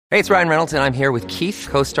Hey, it's Ryan Reynolds, and I'm here with Keith,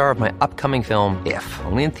 co-star of my upcoming film, If,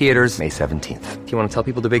 only in theaters May 17th. Do you want to tell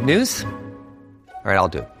people the big news? All right, I'll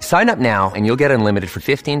do it. Sign up now and you'll get unlimited for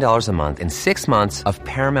 $15 a month and 6 months of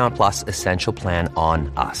Paramount Plus Essential Plan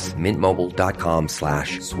on us.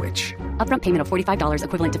 MintMobile.com/switch. Upfront payment of $45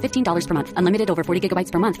 equivalent to $15 per month. Unlimited over 40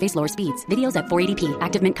 gigabytes per month. Face lower speeds. Videos at 480p.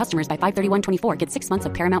 Active Mint customers by 531.24 get 6 months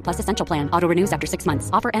of Paramount Plus Essential Plan. Auto renews after 6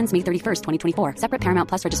 months. Offer ends May 31st, 2024. Separate Paramount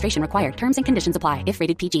Plus registration required. Terms and conditions apply if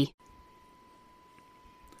rated PG.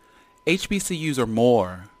 HBCUs are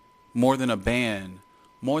more than a band,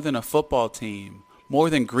 more than a football team, more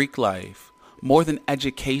than Greek life, more than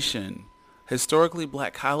education. Historically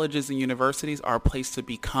black colleges and universities are a place to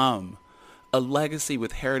become. A legacy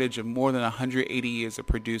with heritage of more than 180 years of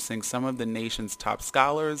producing some of the nation's top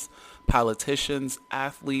scholars, politicians,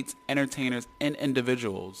 athletes, entertainers, and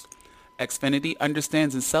individuals. Xfinity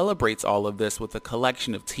understands and celebrates all of this with a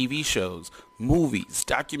collection of TV shows, movies,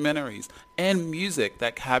 documentaries, and music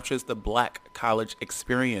that captures the black college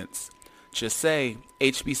experience. Just say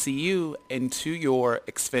HBCU into your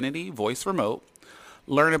Xfinity voice remote.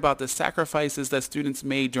 Learn about the sacrifices that students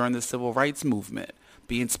made during the civil rights movement.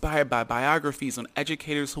 Be inspired by biographies on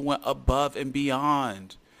educators who went above and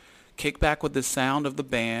beyond. Kick back with the sound of the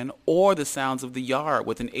band or the sounds of the yard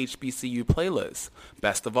with an HBCU playlist.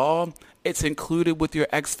 Best of all, it's included with your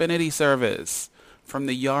Xfinity service. From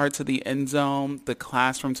the yard to the end zone, the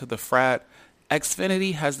classroom to the frat,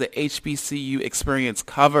 Xfinity has the HBCU experience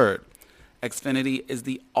covered. Xfinity is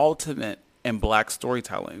the ultimate in black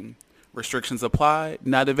storytelling. Restrictions apply,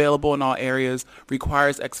 not available in all areas,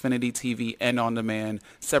 requires Xfinity TV and on-demand.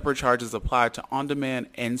 Separate charges apply to on-demand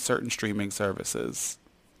and certain streaming services.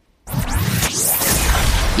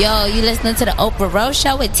 Yo, you listening to the Oprah Rose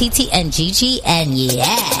Show with TT and Gigi, and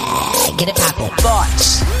yeah, get it poppin'.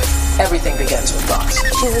 Thoughts. Everything begins with thoughts.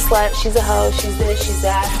 She's a slut, she's a hoe, she's this, she's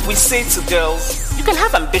that. We say to girls, you can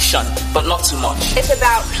have ambition, but not too much. It's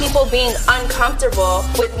about people being uncomfortable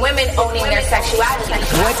with women owning their sexuality.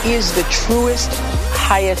 What is the truest,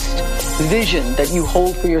 highest vision that you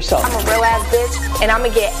hold for yourself? I'm a real ass bitch, and I'm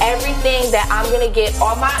gonna get everything that I'm gonna get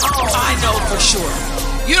on my own. I know for sure.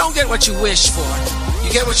 You don't get what you wish for.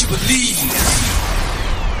 You get what you believe.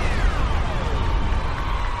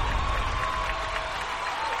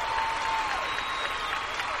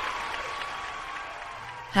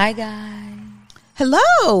 Hi, guys. Hello.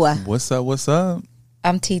 What's up? What's up?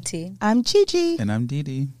 I'm TT. I'm Gigi. And I'm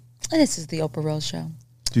Didi. And this is the Oprah Rose Show.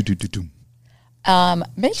 Do.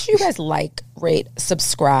 Make sure you guys like, rate,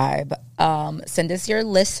 subscribe. Send us your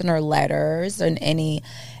listener letters and any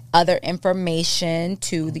other information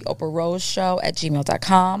to the Oprah Rose Show at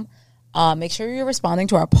gmail.com. Make sure you're responding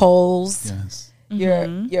to our polls. Yes. You're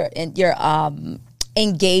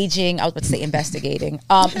engaging. I was about to say investigating.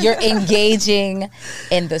 You're engaging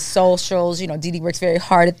in the socials. You know, Didi works very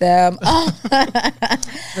hard at them.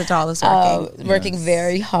 The doll is working. Working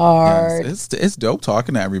very hard. Yes. It's dope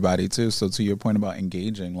talking to everybody too. So to your point about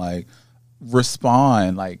engaging, like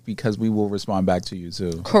respond, like because we will respond back to you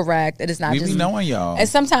too. Correct. It is not we just be knowing y'all. And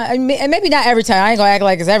sometimes, and maybe not every time. I ain't gonna act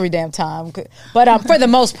like it's every damn time, but for the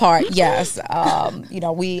most part, yes. You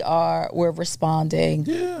know, we're responding.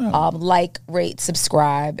 Yeah. Like, rate,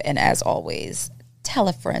 subscribe, and as always, tell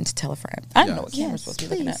a friend to tell a friend. I don't know what camera's supposed to be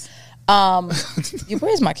looking at.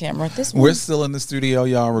 Where's my camera? This one. We're still in the studio,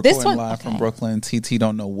 y'all, recording live okay. from Brooklyn. TT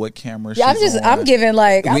don't know what camera Yeah, she's on. I'm giving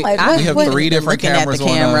like, we have three different cameras on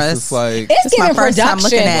us. It's like it's giving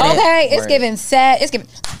production. Okay, it's right. giving set. It's giving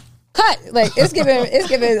cut. Like it's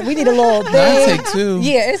giving. We need a little thing. Take two.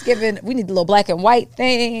 Yeah, it's giving. We need a little black and white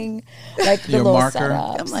thing, like the Your little marker.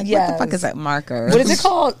 setups. I'm like, yes. what the fuck is that marker? What is it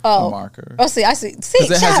called? Oh, a marker. Oh, see, I see.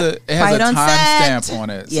 Because it has a on time set. stamp on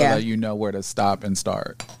it, so Yeah. that you know where to stop and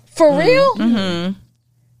start. For real? Mm-hmm.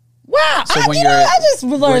 Wow! So I just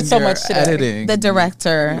learned so much today. Editing, The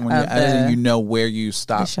director when you're of editing, the- you know where you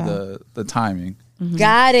stop the the timing.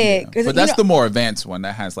 Got it. Yeah. But that's the more advanced one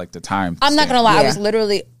that has like the time. I'm not gonna lie. I Yeah. was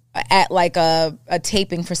literally at like a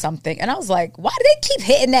taping for something, and I was like, "Why do they keep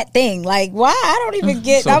hitting that thing? Like, why? I don't even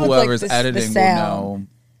get." So that was whoever's like the editing will sound. know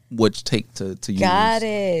which take to use. Got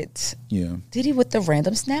it. Yeah. Diddy with the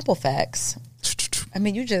random Snapple facts. I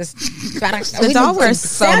mean, you just. The doll wears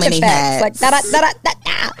so many hats. Like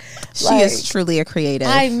da-da-da-da-da. She is truly a creative.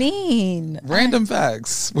 I mean, Random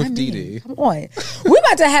facts with Didi. Come on, we're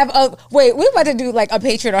about to have we're about to do like a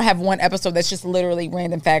Patreon or have one episode that's just literally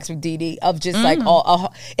random facts with Didi of just like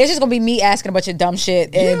all. It's just gonna be me asking a bunch of dumb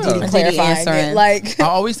shit and Didi clarifying it. Like I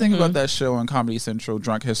always think about that show on Comedy Central,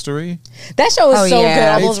 Drunk History. That show is so good.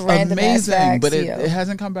 All It's those random amazing, facts, but it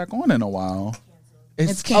hasn't come back on in a while.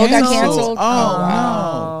 It's canceled. canceled. Oh, Oh,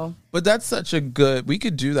 no. But that's such a good, we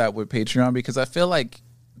could do that with Patreon, because I feel like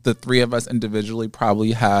the three of us individually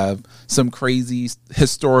probably have some crazy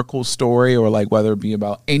historical story, or like whether it be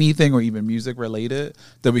about anything or even music related,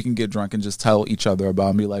 that we can get drunk and just tell each other about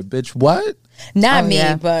and be like, bitch, what? Not me,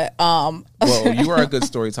 but well, you are a good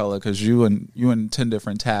storyteller, because you in 10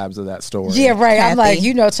 different tabs of that story. Yeah, right. Kathy. I'm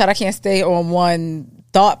like, Chad, I can't stay on one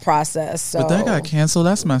thought process. So. But that got canceled.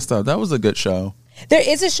 That's messed up. That was a good show. There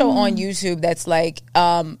is a show on YouTube that's like,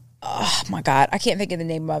 oh my God, I can't think of the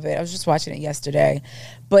name of it. I was just watching it yesterday,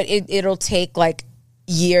 but it'll take like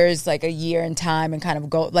years, like a year in time, and kind of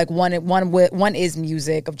go like one is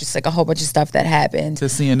music of just like a whole bunch of stuff that happened. The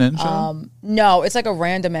CNN show? No, it's like a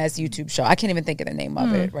random ass YouTube show. I can't even think of the name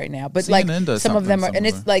of it right now. But CNN like some of them are, and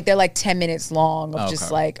it's like they're like 10 minutes long of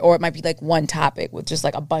just like, or it might be like one topic with just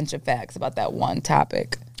like a bunch of facts about that one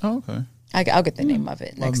topic. Oh, okay. I'll get the name of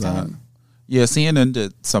it next time. Yeah, CNN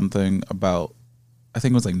did something about, I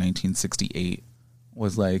think it was like 1968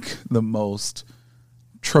 was like the most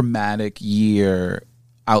traumatic year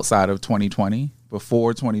outside of 2020.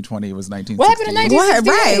 Before 2020, it was 1968. What happened in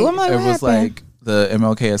 1968? It was like the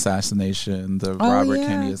MLK assassination, the Robert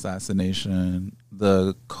Kennedy assassination,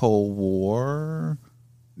 the Cold War.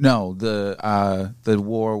 No, the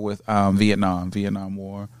war with Vietnam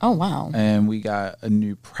War. Oh, wow. And we got a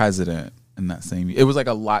new president in that same year. It was like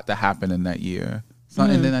a lot that happened in that year. So,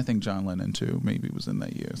 and then I think John Lennon too maybe was in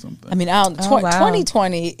that year or something. I mean,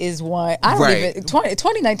 2020 is one. I don't even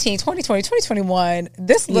 2019, 2020, 2021.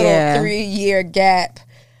 This little 3-year gap,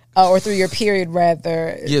 or 3-year period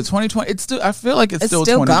rather. Yeah, 2020. It's still. I feel like it's still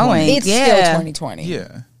going. It's still 2020.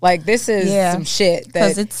 Yeah, like this is some shit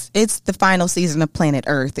because it's the final season of Planet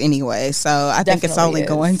Earth anyway. So I think it's only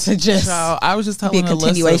going to just. So I was just telling be a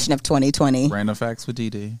continuation of 2020. Random facts with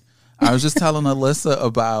DD. I was just telling Alyssa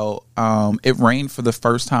about it rained for the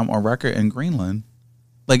first time on record in Greenland.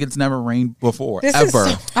 Like it's never rained before, ever.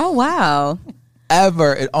 Oh, wow.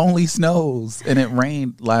 Ever. It only snows, and it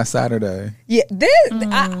rained last Saturday. Yeah,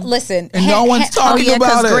 listen. And no one's talking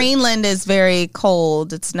about it. Greenland is very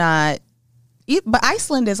cold. It's not, but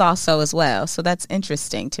Iceland is also as well. So that's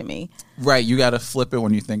interesting to me. Right. You got to flip it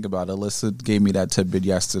when you think about it. Alyssa gave me that tidbit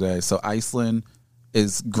yesterday. So Iceland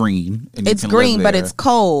is green. And it's green, but it's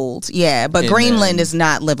cold. Yeah, but Greenland is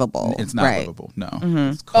not livable. It's not livable. No. Mm-hmm.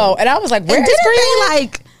 It's cold. Oh, and I was like, where is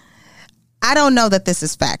Greenland? I don't know that this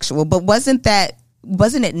is factual, but wasn't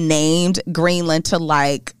it named Greenland to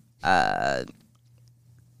I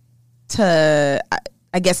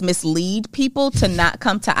guess mislead people to not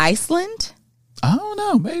come to Iceland? I don't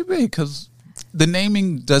know, maybe because the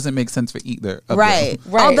naming doesn't make sense for either. Right.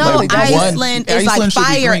 Although Iceland is like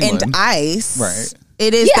fire and ice. Right.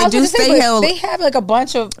 It is. Yeah, they have like a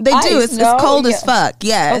bunch of. They ice, do. It's cold as fuck.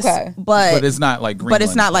 Yes. Okay. But it's not like Greenland. But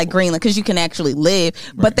it's not like Greenland because you can actually live.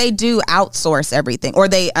 Right. But they do outsource everything, or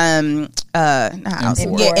they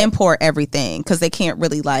import everything because they can't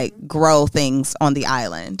really like grow things on the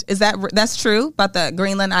island. That's true about the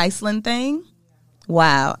Greenland Iceland thing?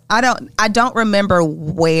 Wow. I don't remember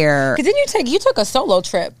where. Because then you took a solo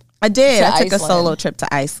trip. I did. I took a solo trip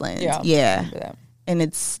to Iceland. Yeah. And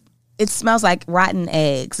it smells like rotten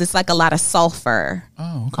eggs. It's like a lot of sulfur.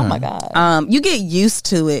 Oh, okay. Oh my God. You get used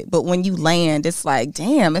to it, but when you land, it's like,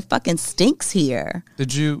 damn, it fucking stinks here.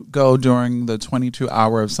 Did you go during the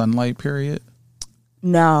 22-hour of sunlight period?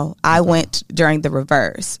 No, I went during the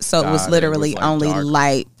reverse. So it was literally only dark.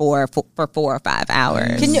 Light for 4 or 5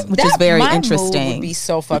 hours, which is very interesting. Mood would be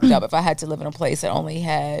so fucked up if I had to live in a place that only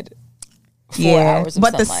had 4 hours of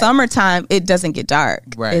but sunlight. The summertime, it doesn't get dark.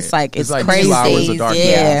 Right. It's like crazy. 2 hours of dark.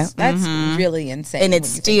 Yeah. That's really insane. And it's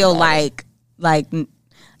still like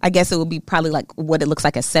I guess it would be probably like what it looks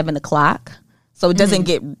like at 7 o'clock. So it doesn't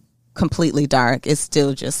get completely dark. It's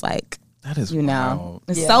still just like, that is wild.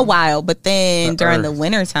 It's so wild. But then during the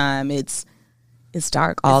wintertime, it's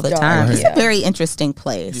dark all the time. Right. It's a very interesting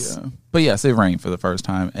place. Yeah. But yes, it rained for the first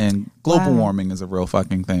time. And global warming is a real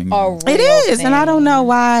fucking thing. It is. And I don't know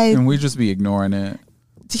why. And we just be ignoring it.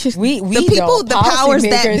 The powers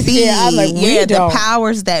that be, the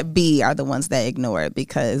powers that be are the ones that ignore it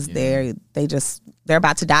because they're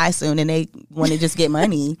about to die soon and they want to just get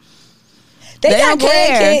money. They don't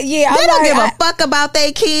care. They don't give a fuck about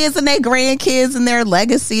their kids and their grandkids and their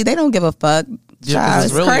legacy. They don't give a fuck. Yeah,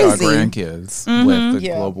 it's really crazy. Our grandkids with the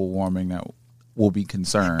global warming that will be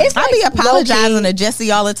concerned. I be apologizing to Jessie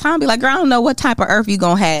all the time. Be like, girl, I don't know what type of earth you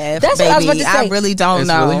gonna have. That's baby. what I was about to say. I really don't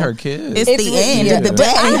know. It's really her kid. It's the end of the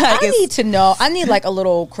day. I need to know. I need like a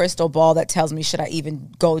little crystal ball that tells me should I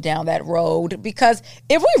even go down that road, because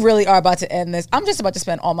if we really are about to end this, I'm just about to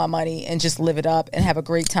spend all my money and just live it up and have a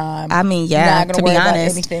great time. I mean, yeah, not gonna to worry be about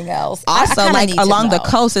honest. anything else. Also, like along the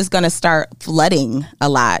coast is going to start flooding a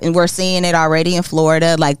lot, and we're seeing it already in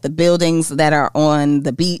Florida. Like the buildings that are on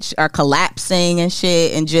the beach are collapsing and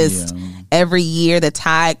shit, and just every year the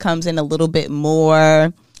tide comes in a little bit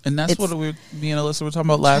more. And that's what me and Alyssa were talking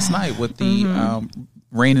about last night with the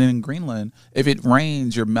raining in Greenland. If it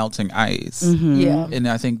rains, you're melting ice. Yeah, and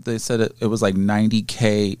I think they said it was like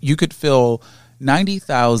 90K. You could fill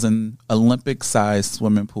 90,000 Olympic-sized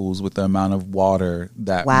swimming pools with the amount of water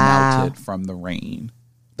that melted from the rain.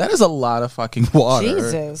 That is a lot of fucking water.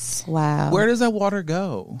 Jesus. Wow. Where does that water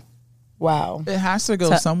go? Wow. It has to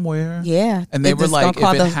go somewhere. Yeah. And they were like, if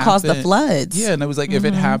it cause the floods. Yeah, and it was like, if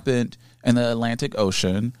it happened in the Atlantic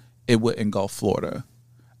Ocean, it would engulf Florida.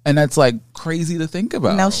 And that's like crazy to think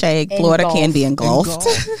about. No shade. Florida can be engulfed.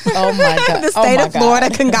 Oh my God. The state of Florida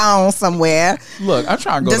can go on somewhere. Look, I'm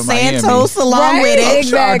trying to go to Miami. DeSantis along with it. I'm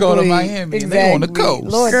trying to go to Miami. They on the coast.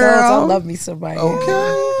 Lord knows I love me some Miami.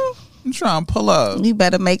 Okay. I'm trying to pull up. You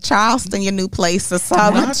better make Charleston your new place or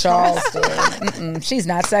something. Not Charleston. She's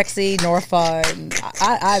not sexy nor fun.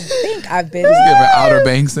 I think I've been giving Outer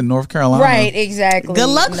Banks in North Carolina. Right, exactly. Good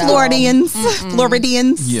luck, Floridians.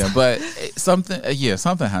 Floridians. Yeah, but something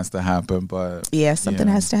has to happen. But something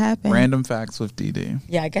has to happen. Random facts with DD.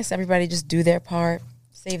 Yeah, I guess everybody just do their part.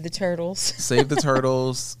 Save the turtles. Save the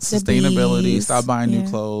turtles. Sustainability. Stop buying new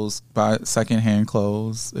clothes. Buy secondhand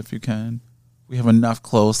clothes if you can. We have enough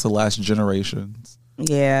clothes to last generations.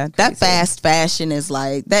 Yeah, that fast fashion is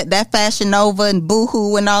like that Fashion Nova and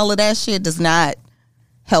Boohoo and all of that shit does not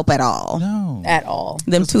help at all. No, at all.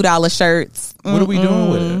 Them $2 shirts. What are we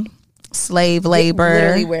doing with it? Slave labor.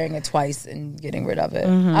 Literally wearing it twice and getting rid of it.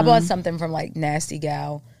 I bought something from like Nasty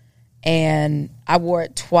Gal, and I wore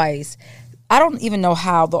it twice. I don't even know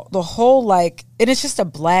how the whole like, and it's just a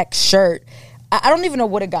black shirt. I don't even know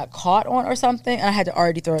what it got caught on or something. And I had to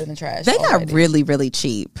already throw it in the trash. They got really, really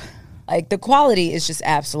cheap. Like the quality is just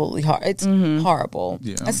absolutely hard. It's horrible.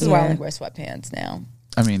 Yeah. This is why I only wear sweatpants now.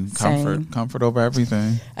 I mean, comfort over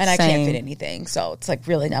everything. And I can't fit anything, so it's like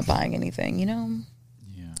really not buying anything, you know?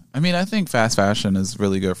 Yeah. I mean, I think fast fashion is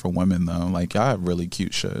really good for women, though. Like, y'all have really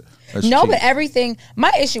cute shit. That's cheap. But everything,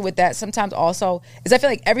 my issue with that sometimes also is I feel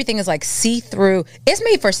like everything is like see-through. It's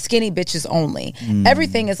made for skinny bitches only.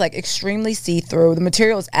 Everything is like extremely see-through. The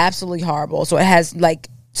material is absolutely horrible. So it has like,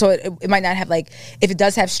 it might not have like, if it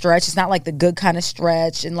does have stretch, it's not like the good kind of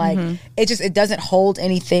stretch. And like, it doesn't hold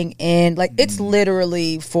anything in. Like, it's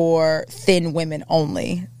literally for thin women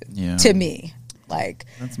only to me. Like,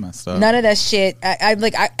 that's messed up. None of that shit.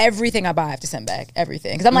 Everything I buy, I have to send back.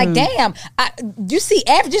 Everything, because I'm like, damn. You see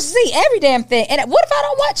every damn thing. And what if I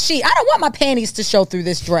don't want I don't want my panties to show through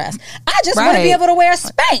this dress. I just want to be able to wear a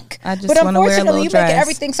spank. But unfortunately, you make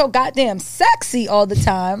everything so goddamn sexy all the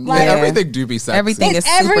time. Like, everything do be sexy. Everything is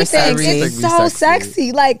super sexy. It's so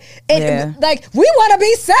sexy. Like, like we want to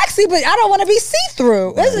be sexy, but I don't want to be see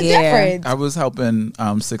through. There's a difference. I was helping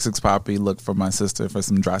 66 Poppy look for my sister for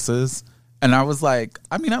some dresses. And I was like,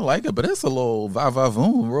 I mean, I like it, but it's a little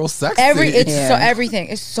va-va-voom, real sexy. So everything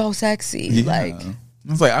is so sexy. Yeah. Like, I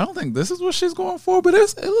was like, I don't think this is what she's going for, but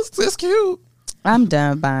it's cute. I'm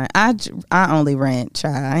done buying. I only rent,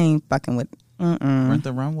 child. I ain't fucking with. Rent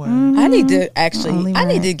the Runway. I need to actually. I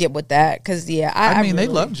need to get with that because I mean, they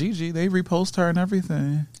love Gigi. They repost her and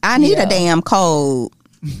everything. I need a damn code.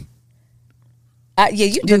 You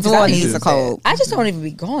do. Devor needs a code. I just don't even be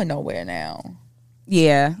going nowhere now.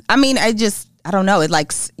 Yeah, I mean, I don't know. It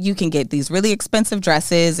like you can get these really expensive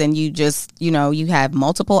dresses, and you just you have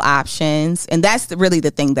multiple options, and that's really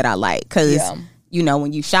the thing that I like because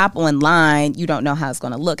when you shop online, you don't know how it's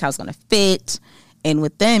going to look, how it's going to fit, and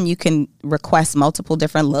with them, you can request multiple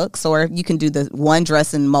different looks, or you can do the one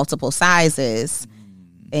dress in multiple sizes,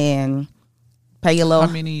 and pay a little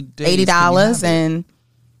 $80, and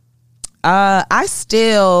I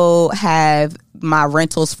still have my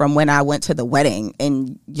rentals from when I went to the wedding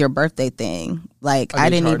and your birthday thing. Like, I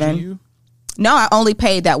didn't even. You? No, I only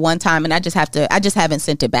paid that one time, and I just haven't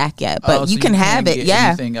sent it back yet. But you can have it.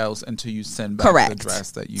 Anything else until you send back the dress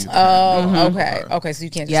that you. Okay. So you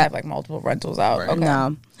can't just have like multiple rentals out. Right. Okay.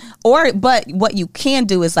 No. But what you can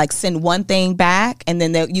do is like send one thing back, and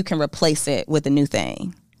then you can replace it with a new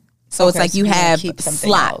thing. So it's like you have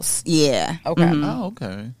slots. Yeah. Okay. Oh,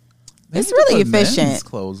 okay. It's really efficient.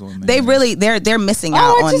 Clothes on they really they're missing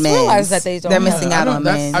out on men. I just realized that they're missing out on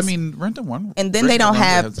men. I mean, Rent the Runway. And then they don't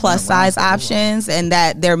have plus size options, and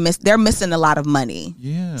that they're missing a lot of money.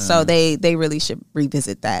 Yeah. So they really should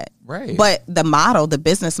revisit that. Right. But the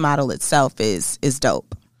business model itself is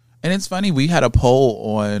dope. And it's funny, we had a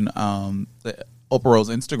poll on the Oprah Rose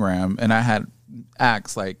Instagram, and I had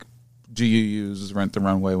asked, like, do you use Rent the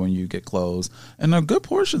Runway when you get clothes? And a good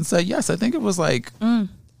portion said yes. I think it was like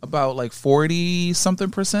about like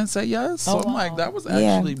 40-something% said yes. So I'm like, that was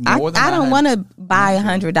actually more than I don't want to buy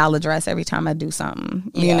 $100 dress every time I do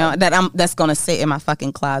something. You know, that's going to sit in my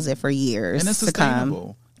fucking closet for years. And it's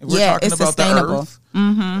sustainable. If we're talking it's about sustainable.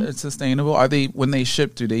 The earth, it's sustainable. Are they, when they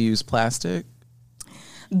ship, do they use plastic?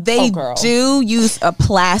 They do use a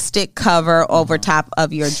plastic cover over top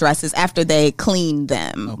of your dresses after they clean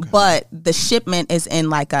them. But the shipment is in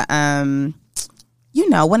like a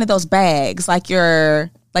one of those bags, like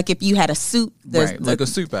if you had a suit, like a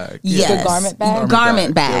suit bag. Yes. The garment bag.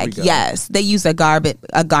 Garment bag. Yes, they use a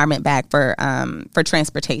garment bag for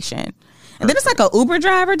transportation. And then it's like a Uber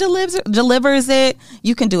driver delivers it.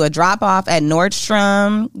 You can do a drop off at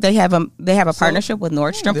Nordstrom. They have a partnership with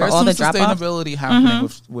Nordstrom for all the drop off. There's sustainability happening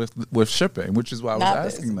with shipping, which is why I was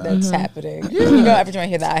asking that. That's happening. You know, every time I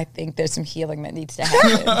hear that, I think there's some healing that needs to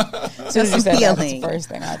happen. So that's the first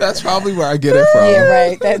thing. That's probably where I get it from. Yeah,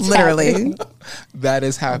 right. That's literally that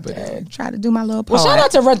is happening. Try to do my little part. Well, shout out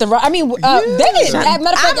to Rent the Runway. I mean,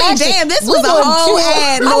 damn, this was a whole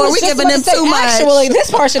ad, Lord. We giving them too much. Actually, this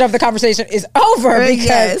portion of the conversation is over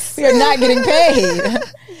because we are not getting paid.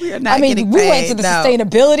 We are not getting paid. We went to the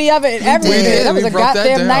sustainability of it and everything. That was a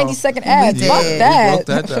goddamn 90-second ad. Fuck that. We broke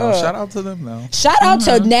that down. Shout out to them, though. Shout out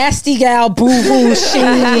to Nasty Gal, Boo Boo,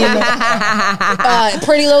 Sheen,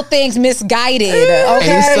 Pretty Little Things, Misguided.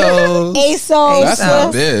 Okay, ASOS. That's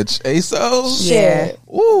my bitch. ASOS. Shit.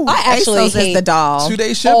 Ooh, I actually ASOS hate is the doll.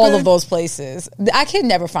 2-day shipping. All of those places. I can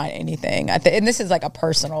never find anything. And this is like a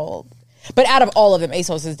personal. But out of all of them,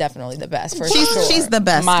 ASOS is definitely the best for sure. She's the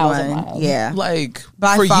best miles one. and miles. Yeah. Like,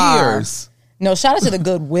 by for far. years. No, shout out to the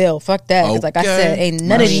Goodwill. Fuck that. Because like I said, ain't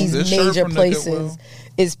none of these major places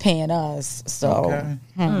is paying us. So,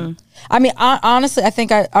 I mean, honestly, I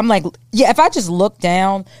think I'm like, if I just look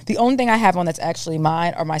down, the only thing I have on that's actually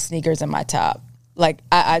mine are my sneakers and my top. Like,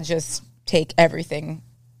 I just take everything.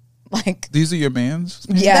 Like, these are your mans?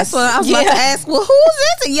 Yes. That's what I was about to ask. Well,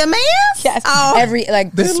 who's it? Your mans? Yes. Oh, every,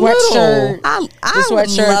 like, the sweatshirt. I the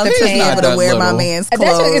sweatshirt, would love the to be pants. able to wear my man's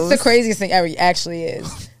clothes. It's the craziest thing ever. It actually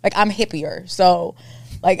is. Like, I'm hippier. So,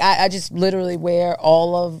 like, I just literally wear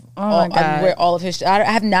all of his shit. I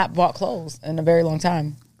have not bought clothes in a very long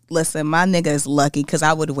time. Listen, my nigga is lucky because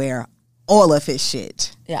I would wear all of his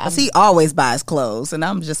shit. Yeah. Because he always buys clothes. And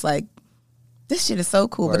I'm just like, this shit is so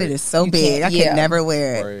cool, but it is so big. I could never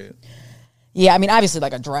wear it. Right. Yeah, I mean, obviously,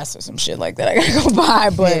 like a dress or some shit like that I gotta go buy,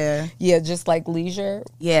 but just like leisure.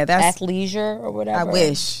 Yeah, that's athleisure or whatever. I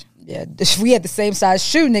wish. Yeah, if we had the same size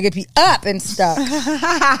shoe, nigga, be up and stuck.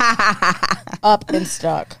 Up and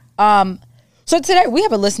stuck. So today we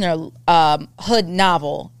have a listener hood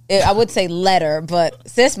novel. I would say letter, but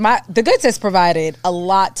the good sis provided a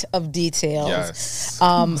lot of details. Yes.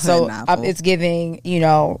 So it's giving,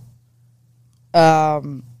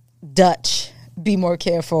 Dutch. Be more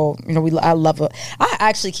careful. I love it. I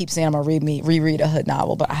actually keep saying I'm gonna reread a hood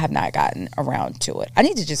novel, but I have not gotten around to it. I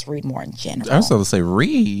need to just read more in general. I was going to say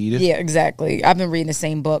read. Yeah, exactly. I've been reading the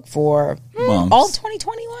same book for all of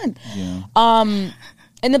 2021. Yeah.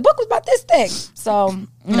 And the book was about this thing. So,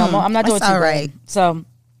 I'm not doing too right. So,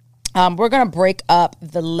 we're gonna break up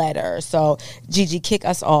the letter. So, Gigi, kick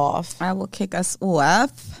us off. I will kick us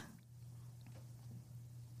off.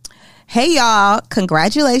 Hey, y'all.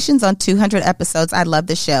 Congratulations on 200 episodes. I love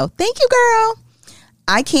the show. Thank you, girl.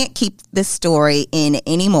 I can't keep this story in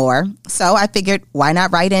anymore, so I figured, why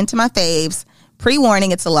not write into my faves?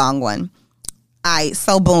 Pre-warning, it's a long one.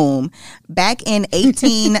 So boom. Back in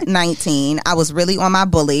 1819, I was really on my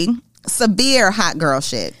bully. Severe hot girl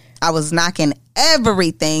shit. I was knocking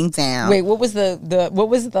everything down. Wait, what was the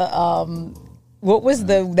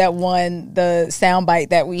soundbite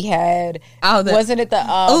that we had? Wasn't it the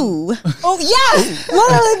ooh? Oh yes,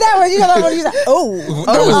 literally that one. You know that one. You said ooh.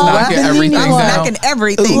 I was knocking everything down. Knocking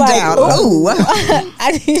everything down. Ooh.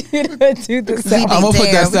 I need you to do the sound. I'm gonna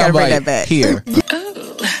put that soundbite here.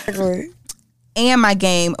 And my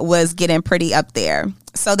game was getting pretty up there.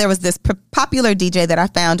 So there was this popular DJ that I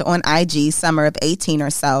found on IG, summer of 18 or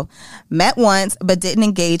so. Met once, but didn't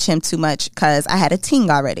engage him too much because I had a ting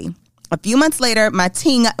already. A few months later, my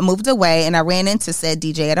ting moved away and I ran into said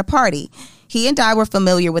DJ at a party. He and I were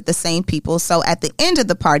familiar with the same people, so at the end of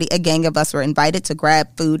the party, a gang of us were invited to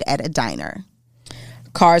grab food at a diner.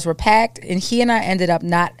 Cars were packed, and he and I ended up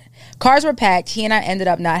not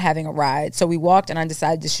having a ride. So we walked, and I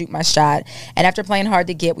decided to shoot my shot. And after playing hard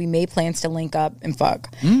to get, we made plans to link up and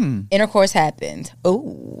fuck. Intercourse happened.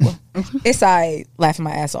 Ooh. It's I laughing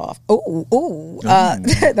my ass off. Ooh.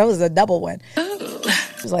 That was a double one.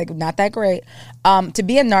 It was like not that great. To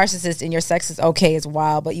be a narcissist and your sex is okay is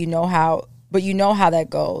wild, but you know how that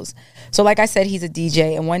goes. So like I said, he's a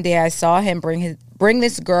DJ, and one day I saw him bring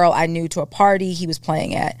this girl I knew to a party he was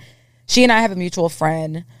playing at. She and I have a mutual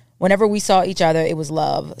friend. Whenever we saw each other, it was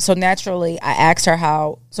love. So naturally, I asked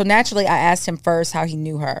him first how he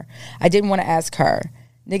knew her. I didn't want to ask her.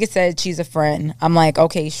 Nigga said she's a friend. I'm like,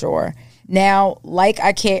 okay, sure. Now, like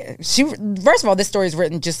I can't. First of all, this story is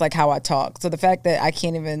written just like how I talk. So the fact that I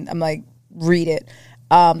can't even, I'm like, read it.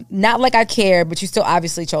 Not like I care, but you still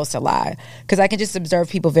obviously chose to lie because I can just observe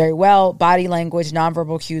people very well, body language,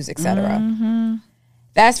 nonverbal cues, etc.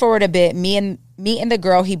 Fast forward a bit, me and the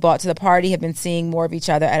girl he brought to the party have been seeing more of each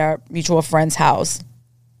other at our mutual friend's house.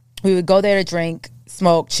 We would go there to drink,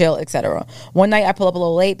 smoke, chill, etc. One night I pull up a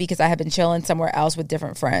little late because I had been chilling somewhere else with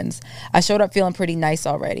different friends. I showed up feeling pretty nice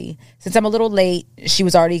already. Since I'm a little late, she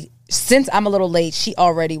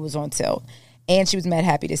already was on tilt. And she was mad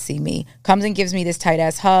happy to see me. Comes and gives me this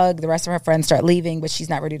tight-ass hug. The rest of her friends start leaving, but she's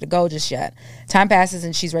not ready to go just yet. Time passes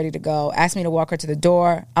and she's ready to go. Asks me to walk her to the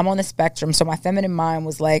door. I'm on the spectrum, so my feminine mind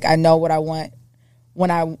was like, I know what I want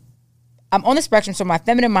I'm on the spectrum, so my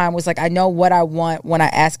feminine mind was like, I know what I want when I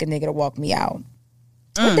ask a nigga to walk me out.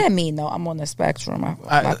 What that mean, though? I'm on the spectrum.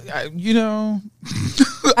 I don't know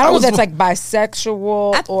if that's like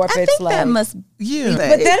bisexual or if it's like. That must yeah.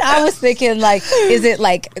 But then I was thinking, like, is it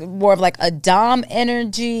like more of like a dom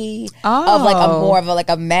energy of like more of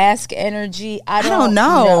a mask energy? I don't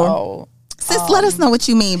know. Sis, let us know what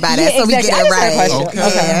you mean by that, so exactly. We get it right. Okay.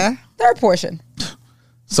 Yeah. Third portion.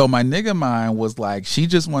 So my nigga mind was like, she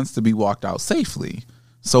just wants to be walked out safely.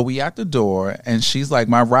 So we at the door, and she's like,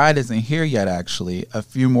 my ride isn't here yet, actually. A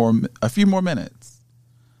few more minutes.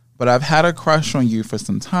 But I've had a crush on you for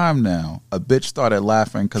some time now. A bitch started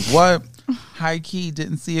laughing, because what? High key,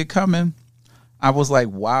 didn't see it coming. I was like,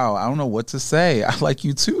 wow, I don't know what to say. I like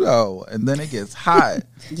you too, though. And then it gets hot.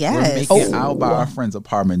 Yes. We're making out by our friend's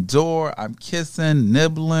apartment door. I'm kissing,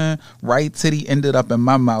 nibbling. Right titty ended up in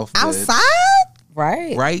my mouth, bitch. Outside?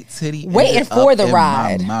 Right titty waiting for the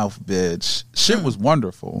ride. My mouth, bitch. Shit was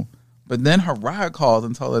wonderful. But then her ride calls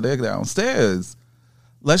and told her they're downstairs.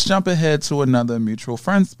 Let's jump ahead to another mutual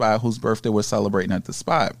friend spot whose birthday we're celebrating at the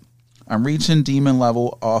spot. I'm reaching demon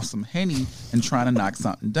level off some Henny and trying to knock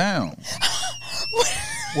something down.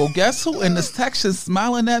 Well, guess who in this text is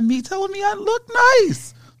smiling at me, telling me I look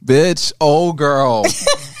nice? Bitch, old girl.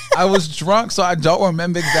 I was drunk, so I don't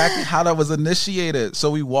remember exactly how that was initiated.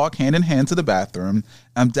 So we walk hand in hand to the bathroom.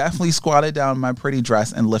 I'm definitely squatted down in my pretty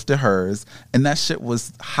dress and lifted hers. And that shit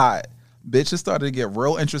was hot. Bitches started to get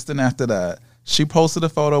real interesting after that. She posted a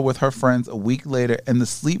photo with her friends a week later in the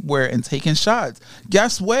sleepwear and taking shots.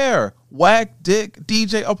 Guess where? Whack Dick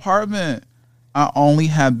DJ apartment. I only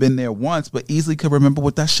have been there once, but easily could remember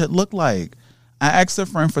what that shit looked like. I asked her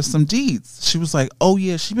friend for some deets. She was like, oh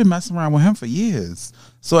yeah, she been messing around with him for years.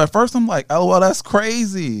 So at first I'm like, oh, well, that's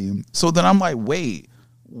crazy. So then I'm like, wait,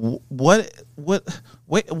 what,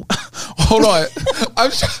 hold on.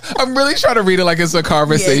 I'm really trying to read it like it's a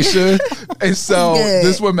conversation. Yeah. And so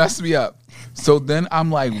this would mess me up. So then I'm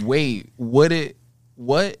like, wait, what it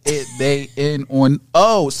they in on?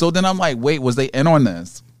 Oh, so then I'm like, wait, was they in on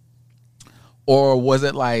this? Or was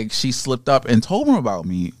it like she slipped up and told him about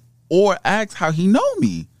me? Or asked how he know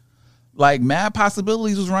me? Like, mad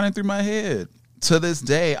possibilities was running through my head. To this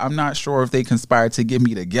day, I'm not sure if they conspired to get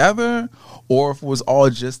me together or if it was all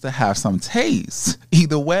just to have some taste.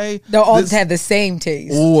 Either way, they'll all have the same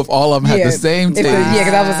taste. Ooh, if all of them had the same taste. Yeah,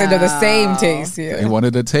 because I was saying they're the same taste. Yeah. They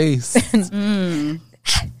wanted a taste.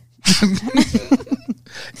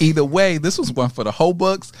 Either way, this was one for the whole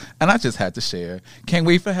books, and I just had to share. Can't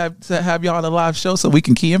wait to have y'all on a live show so we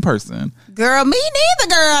can key in person. Girl, me neither,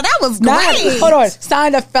 girl. That was great. Hold on.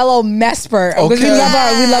 Signed a fello Mespert. Okay. We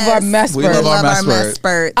love our Mespert. We love our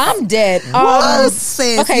Mespert. I'm dead.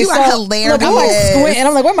 Sis, okay, you are hilarious. Look, I'm like squinting.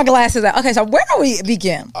 I'm like, where are my glasses at? Okay, so where do we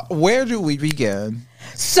begin? Where do we begin?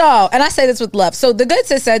 So, and I say this with love. So the good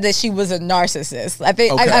sis said that she was a narcissist. I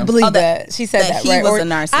think I believe that she said that, he right? was a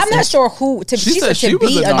narcissist. I'm not sure who. She said she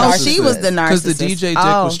was a narcissist. Oh, she was the narcissist Because the DJ dick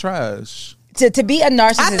was trash. To be a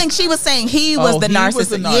narcissist. I think she was saying he was the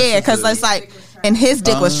narcissist. Yeah, because it's like, and his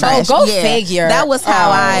dick was trash. Oh, go figure. That was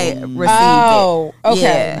how I received it. Okay.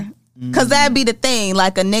 Yeah. Cause that'd be the thing.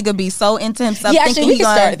 Like a nigga be so into himself, thinking he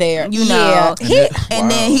gonna start there. You know,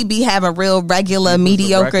 then he be having real regular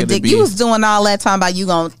mediocre dick. You was doing all that time about you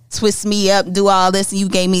gonna twist me up, do all this, and you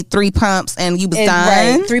gave me 3 pumps, and you was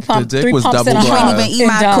done. Right. 3 pumps. The dick was double. You can't even eat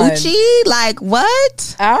my coochie. Like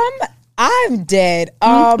what? I'm dead.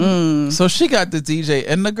 So she got the DJ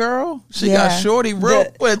and the girl. She got Shorty real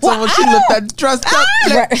quick. So when she looked at dressed up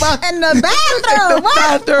in the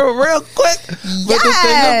bathroom, real quick. But the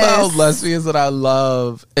thing about lesbians that I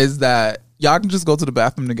love is that y'all can just go to the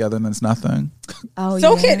bathroom together and it's nothing. Oh,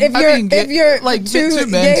 so if you're like two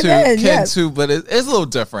men too, but it's a little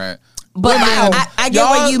different. But I get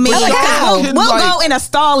what you mean. We'll go in a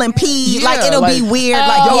stall and pee. Like it'll be weird.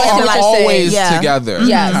 Like y'all are always together,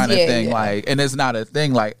 kind of thing. Like, and it's not a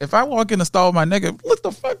thing. Like if I walk in the stall with my nigga, what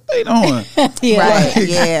the fuck they doing? But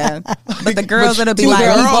the girls that'll be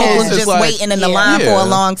like, we both was just waiting in the line for a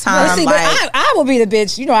long time. See, but I will be the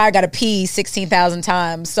bitch. You know, I gotta pee 16,000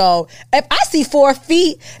 times. So if I see 4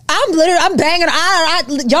 feet, I'm banging.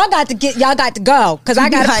 Y'all got to go because I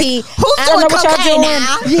gotta pee. Who's doing cocaine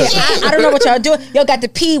now? I don't know what y'all doing. Y'all got to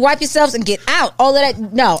pee, wipe yourselves, and get out. All of that.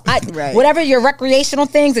 No, whatever your recreational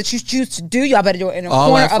things that you choose to do, y'all better do it in a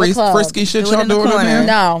corner of a club. Frisky shit y'all doing in there?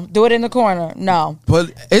 No, do it in the corner. No.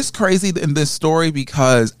 But it's crazy in this story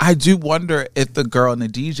because I do wonder if the girl and the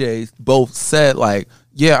DJ both said like,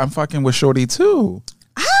 "Yeah, I'm fucking with Shorty too."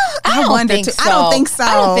 I don't think so. I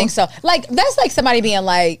don't think so. Like that's like somebody being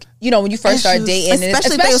like, you know, when you first start dating,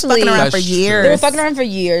 especially they were fucking around for years. They were fucking around for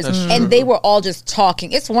years, and they were all just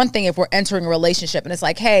talking. It's one thing if we're entering a relationship and it's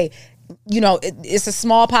like, hey, you know, it's a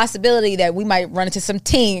small possibility that we might run into some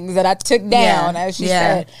things that I took down, as she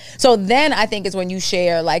said. So then I think it's when you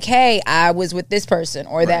share like, hey, I was with this person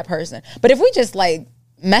or that person. But if we just like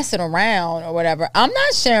messing around or whatever, I'm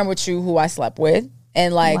not sharing with you who I slept with.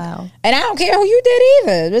 And like, and I don't care who you did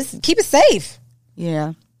either. Just keep it safe.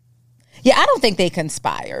 Yeah, I don't think they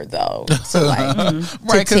conspire though. So like,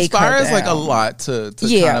 right? Conspire is like a lot to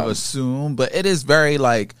kind of assume, but it is very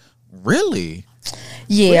like really,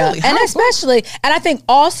 and especially, and I think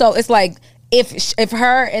also it's like if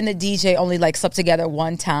her and the DJ only like slept together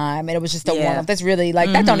one time and it was just a one-off, that's really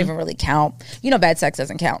like that don't even really count. You know, bad sex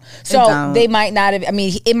doesn't count. So they might not have. I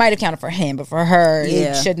mean, it might have counted for him, but for her,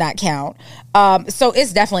 it should not count. So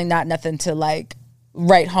it's definitely not nothing to like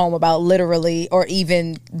write home about literally or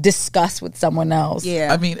even discuss with someone else.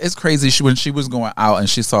 I mean, it's crazy. When she was going out and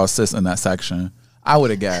she saw sis in that section, I would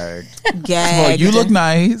have gagged. Well, you look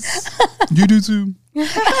nice. You do too. She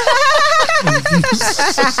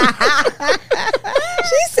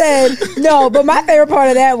said no, but my favorite part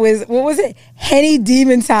of that was, what was it? Henny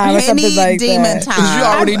Demon Time or something like that. Because you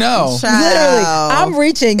already know. Literally, I'm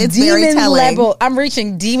reaching demon level. I'm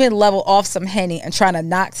reaching demon level off some Henny and trying to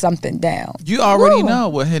knock something down. You already know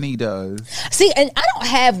what Henny does. See, and I don't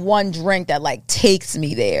have one drink that like takes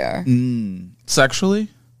me there. Sexually?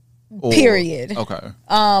 Period. Okay.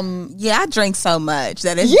 I drink so much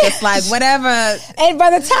that it's just like whatever. And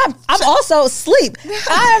by the time I'm also asleep,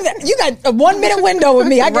 you got a 1 minute window with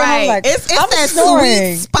me. I go home like it's I'm that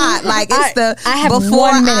snoring. sweet spot. Like it's I have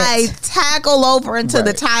before 1 minute. I tackle over into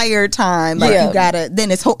the tired time. Like you gotta. Then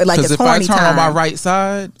it's like it's horny time. Because if I turn on my right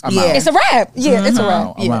side, I'm out. It's a wrap. It's a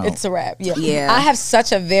wrap. It's a wrap. I have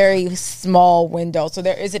such a very small window, so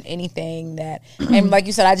there isn't anything that. And like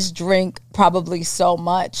you said, I just drink probably so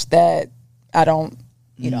much that I don't,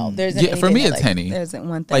 you know, there's for me it's like, Henny. There isn't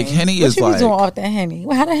one thing. Like Henny what is you like doing off that Henny?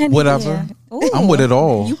 Well, how the Henny? Whatever. I'm with it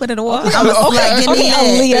all. You with it all? I was like, give me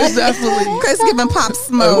Aaliyah. Definitely. Chris giving Pop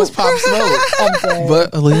Smoke. It was Pop Smoke.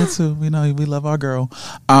 But Aaliyah too. We know we love our girl.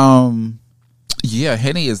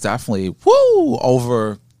 Henny is definitely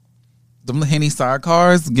over the Henny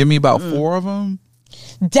sidecars. Give me about 4 of them.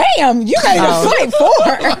 Damn, you ready to fight for?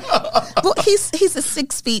 Well, he's a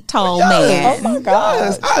 6 feet tall man. Oh my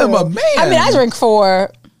God, I am a man. I mean, I drink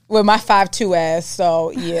 4 with my 5'2" ass.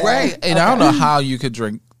 So right. And I don't know how you could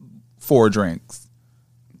drink 4 drinks.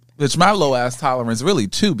 Which my low ass tolerance really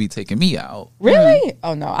 2 be taking me out. Really?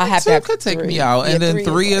 Oh no, I have 2 to have could take 3. me out, and then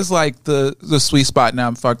 3 is like the sweet spot. Now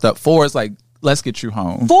I'm fucked up. 4 is like, let's get you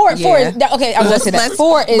home. 4 is okay. I'm listening.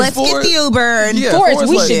 4 is let's get the Uber. And 4 is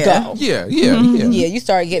we should go. Yeah. You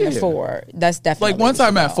start getting 4. That's definitely like once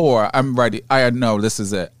I'm at 4, I'm ready. I know this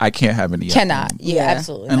is it. I can't have any. Cannot.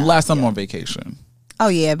 Absolutely. Unless I'm on vacation. Oh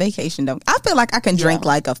yeah, vacation don't. I feel like I can drink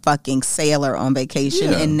like a fucking sailor on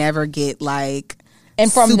vacation and never get like. And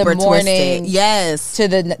from the morning, yes, to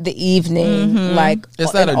the evening, like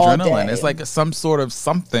it's that adrenaline. It's like some sort of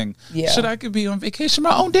something. Yeah, should I could be on vacation in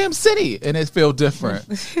my own damn city, and it feel different.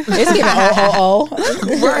 It's giving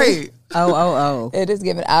right. It is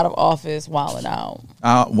giving out of office, wilding out.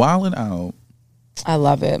 Wilding out. I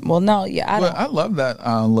love it. Well, no, yeah, I love that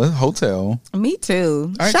hotel. Me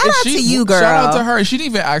too. Shout out to you, girl. Shout out to her. She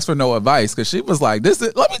didn't even ask for no advice because she was like, "Let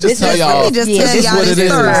me just tell y'all. This is what it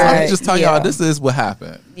is. Let me just tell y'all. Yeah. This is what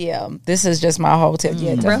happened." Yeah, this is just my hotel.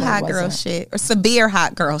 Yeah, real hot girl shit or severe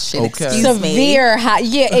hot girl shit. Okay. Excuse me. Severe hot.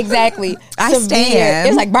 Yeah, exactly. I severe. stand.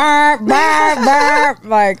 It's like burp, burp, burp.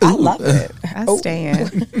 Like I love it. I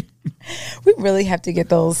stand. We really have to get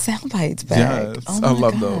those sound bites back. Yes, oh my I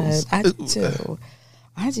love God. those. I do too.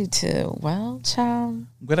 I do too. Well, child.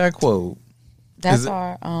 With that quote, that's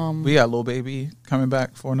our. We got Lil Baby coming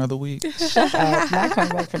back for another week. Shut up! Not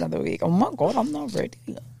coming back for another week. Oh my God, I'm not ready.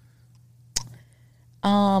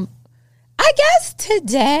 I guess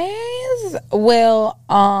today's will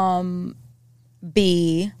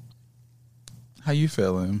be. How you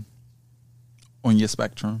feeling on your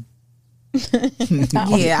spectrum?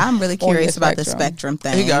 Yeah, I'm really curious about the spectrum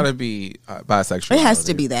thing. It gotta be bisexual. It has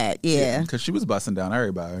to be that, yeah. Because she was busting down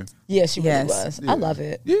everybody. Yeah, she really was. Yeah. I love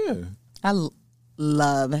it. Yeah.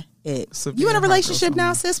 Love it. Severe You in a hot girl relationship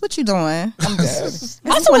now, summer. sis? What you doing? I'm good. It's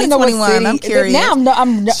 2021. I'm curious. Now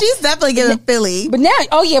I'm She's definitely giving Philly. But now,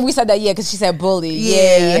 oh yeah, we said that, yeah, because she said bully.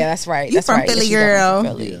 Yeah, that's right. You That's from right. Philly, she's girl.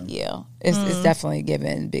 definitely from Philly. Yeah. It's definitely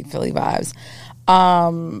giving big Philly vibes.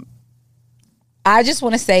 I just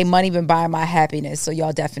want to say money been buying my happiness, so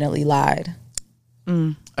y'all definitely lied.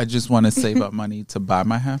 I just want to save up money to buy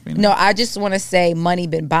my happiness. No, I just want to say money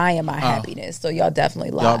been buying my happiness, so y'all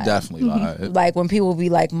definitely lied. Y'all definitely lied. Like when people be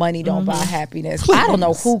like, money don't buy happiness. I don't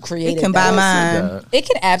know who created It can buy mine. It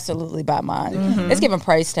can absolutely buy mine. It's giving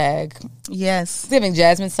price tag. Yes. It's giving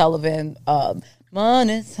Jasmine Sullivan,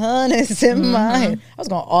 money's in my head. I was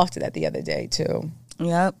going off to that the other day too.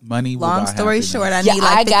 Yep. Money will Long buy story happiness. short, I Yeah, need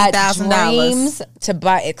like I got $50,000. dreams to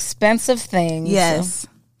buy expensive things. Yes.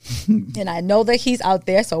 And I know that he's out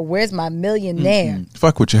there, so where's my millionaire?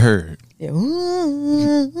 Fuck what you heard. Yeah.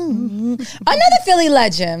 Ooh. Another Philly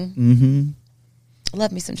legend.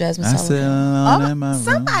 Love me some Jasmine I Sullivan. sit alone in my room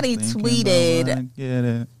somebody thinking tweeted- about when I get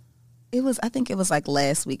it. I think it was like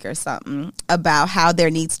last week or something about how there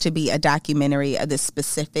needs to be a documentary of this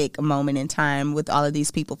specific moment in time with all of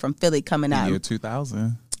these people from Philly coming out. Year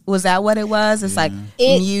 2000. Was that what it was? It's like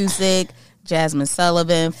music, Jasmine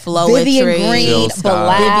Sullivan, Vivian Flowetry, Green, Jill Scott.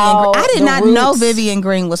 Bilal. I did The not know Roots. Vivian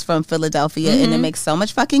Green was from Philadelphia, and it makes so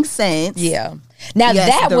much fucking sense. Yeah. Now Yes,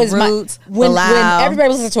 that The was Roots, my when Bilal. everybody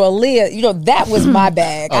was listening to Aaliyah, you know, that was my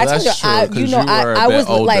bag. Oh, I told that's you, true, I 'cause you know, you were a I bit was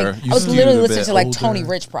older. like, You I was skewed literally a listening bit to like older. Tony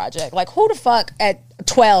Rich Project. Like, who the fuck at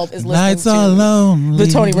 12 is listening Nights to are lonely.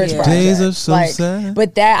 the Tony Rich Project? Days are so like, sad.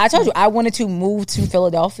 but that I told you, I wanted to move to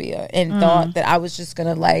Philadelphia and thought that I was just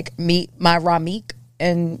gonna like meet my Ramik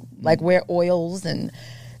and like wear oils and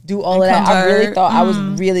do all of that. I really convert. thought I was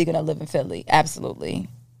really gonna live in Philly. Absolutely,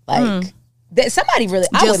 like. Somebody really,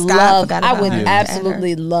 I Jill would Scott, love, forgot I about would her.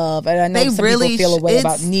 absolutely love, and I know They some really people feel a way it's-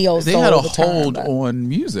 about neo They soul. had a all the time, hold but- on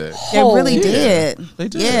music. It really Yeah. did. They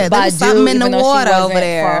did. Yeah, there Badu, was something in the even though she water over wasn't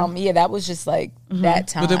there. from- yeah, that was just like that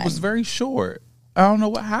time. But it was very short. I don't know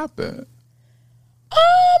what happened.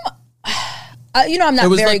 you know, I'm It not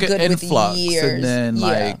was very like good an with influx. years. And then Yeah.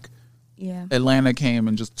 like Yeah. Atlanta came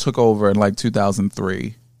and just took over in like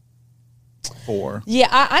 2003. 4. Yeah,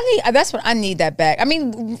 I need. That's what I need that back. I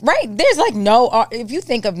mean, right? There's like no. If you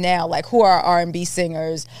think of now, like who are R&B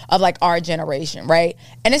singers of like our generation, right?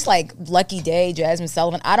 And it's like Lucky Day, Jasmine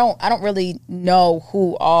Sullivan. I don't really know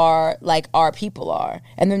who are like our people are.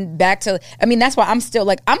 And then back to. I mean, that's why I'm still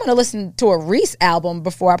like I'm gonna listen to a Reese album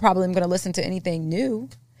before I probably am gonna listen to anything new.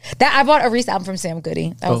 That I bought a Reese album from Sam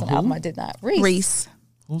Goody. That was an who? album I did not. Reese.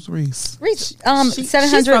 Who's Reese? Reese. she's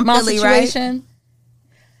 700 from Mile Philly, right? Situation.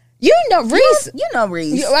 You know Reese. You know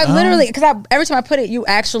Reese. I literally, because every time I put it, you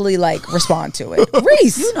actually like respond to it.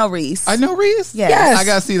 Reese. You know Reese. I know Reese. Yes. I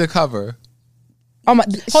gotta see the cover. Oh my!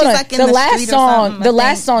 Hold on. like in the the last street or song, something, I the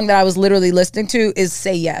last think. song that I was literally listening to is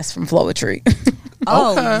 "Say Yes" from Flowetry.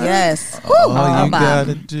 Oh, yes. All you Bob.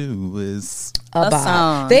 gotta do is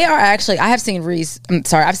song. They are actually. I have seen Reese. I'm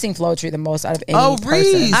sorry. I've seen Flowetry the most out of any person.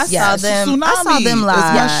 Reese. I saw Yes. them. Tsunami. I saw them That's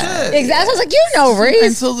live. my shit. Exactly. I was like, you know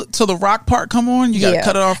Reese. Until the rock part come on, you gotta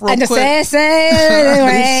cut it off real and the quick.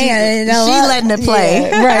 She letting it play.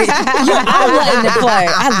 Yeah, right. I'm letting it play.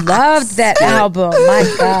 I loved that album.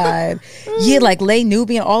 My God. Yeah, like Les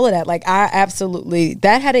Nubian, all of that. Like I absolutely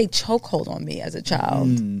that had a chokehold on me as a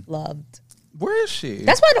child. Loved. Where is she?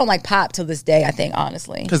 That's why I don't like pop till this day, I think,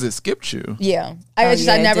 honestly. Because it skipped you. Yeah.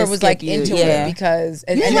 I never was like into it because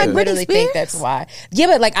and I literally think that's why. Yeah,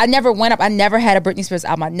 but like I never went up. I never had a Britney Spears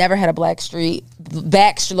album. I never had a Backstreet.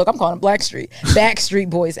 Look, I'm calling it Backstreet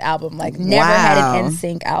Boys album. Like never had an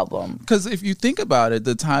NSYNC album. Because if you think about it,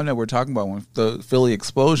 the time that we're talking about when the Philly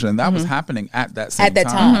explosion, that was happening at that same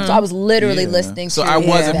time. So I was literally listening to. So I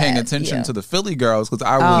wasn't paying attention to the Philly girls because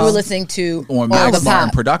I was. You were listening to on Max Martin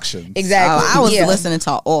Productions. Exactly. I was listening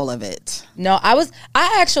to all of it. No, I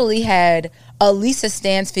actually had a Lisa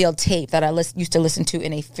Stansfield tape that I used to listen to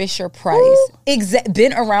in a Fisher Price.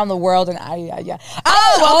 Been around the world and I've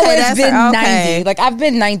always been 90. Like I've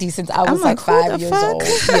been 90 since I was like 5 years old.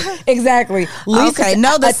 Yeah, exactly. Lisa,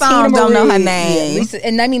 know the song, don't know her name. Lisa,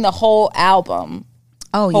 and I mean the whole album.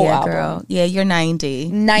 Oh yeah, album. Girl. Yeah, you're 90.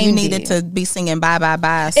 You needed to be singing "Bye Bye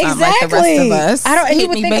Bye" or something like the rest of us. And you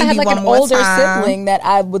would think I had like an older sibling that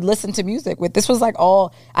I would listen to music with. This was like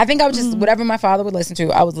all. I think I would just whatever my father would listen to,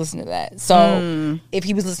 I was listening to that. So if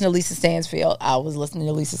he was listening to Lisa Stansfield, I was listening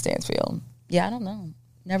to Lisa Stansfield. Yeah, I don't know.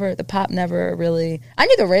 The pop never really. I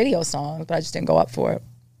knew the radio songs, but I just didn't go up for it.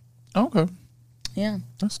 Okay. Yeah,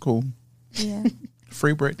 that's cool. Yeah.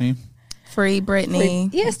 Free Britney. Free Britney.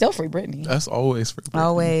 Still free Britney. That's always free Britney.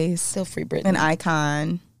 Always. Still free Britney. An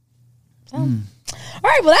icon. All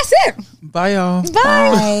right, well, that's it. Bye, y'all.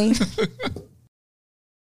 Bye.